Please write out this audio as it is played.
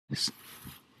It's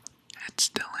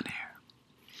still in here.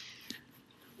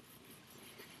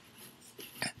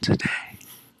 And today,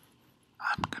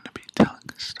 I'm going to be telling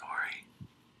a story.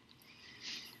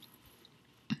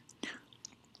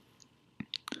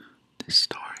 This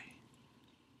story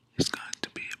is going to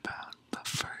be about the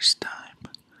first time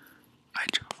I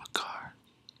drove a car.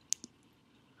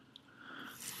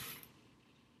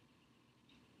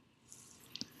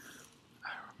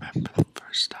 I remember the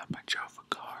first time I drove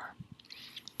a car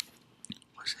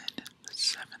was in the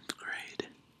 7th grade.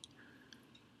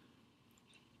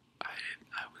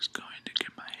 I was going to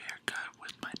get my hair cut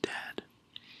with my dad,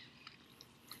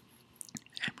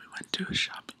 and we went to a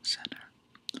shopping center.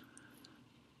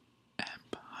 And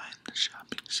behind the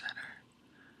shopping center,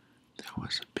 there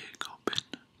was a big open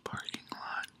parking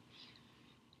lot.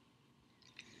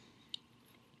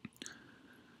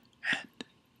 And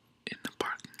in the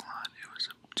parking lot, it was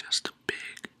just a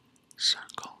big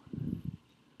circle.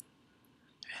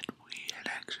 And we had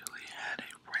actually had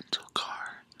a rental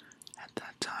car at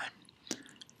that time.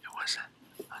 It was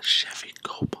a Chevy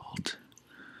Cobalt,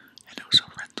 and it was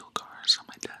a rental car, so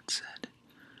my dad said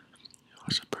it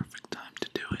was a perfect time to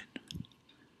do it.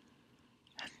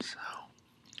 And so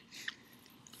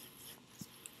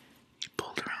he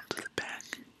pulled around to the back,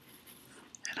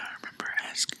 and I remember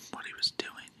asking what he was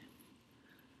doing.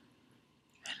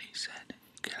 And he said,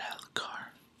 "Get out of the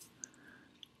car."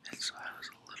 And so I was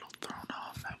a little thrown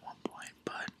off at one point,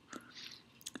 but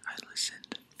I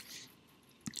listened.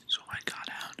 So I got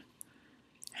out,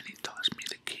 and he tossed me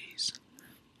the keys.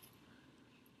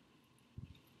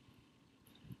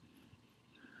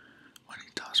 When he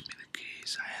tossed me the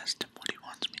keys, I asked him what he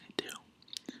wants me to do.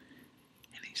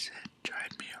 And he said,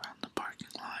 "Drive me around the parking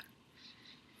lot."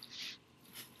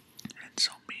 And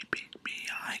so me being me,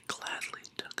 I gladly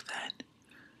took that.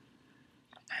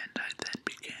 And I then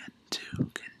began to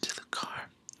get into the car.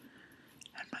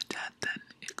 And my dad then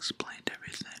explained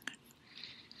everything.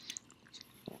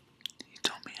 He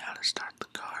told me how to start the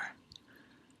car,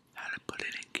 how to put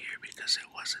it in gear because it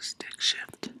was a stick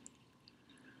shift.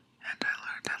 And I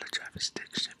learned how to drive a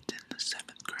stick shift in the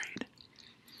 7th grade.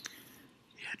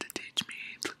 He had to teach me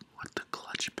what the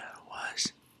clutch pedal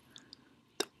was,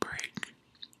 the brake,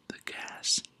 the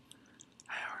gas.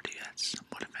 I already had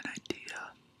somewhat of an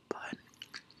idea, but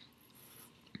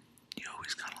you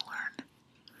always gotta learn.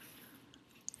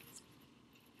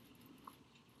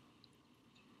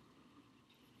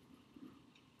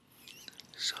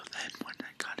 So then when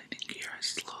I got it in gear, I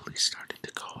slowly started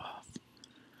to go off.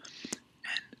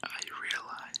 And I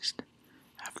realized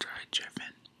after I'd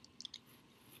driven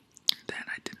that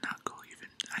I did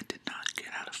not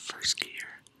get out of first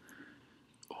gear,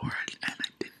 and I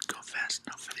didn't go fast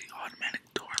enough for the automatic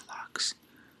door locks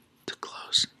to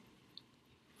close.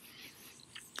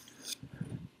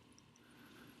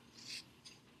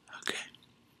 Okay.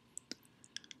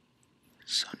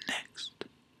 So next,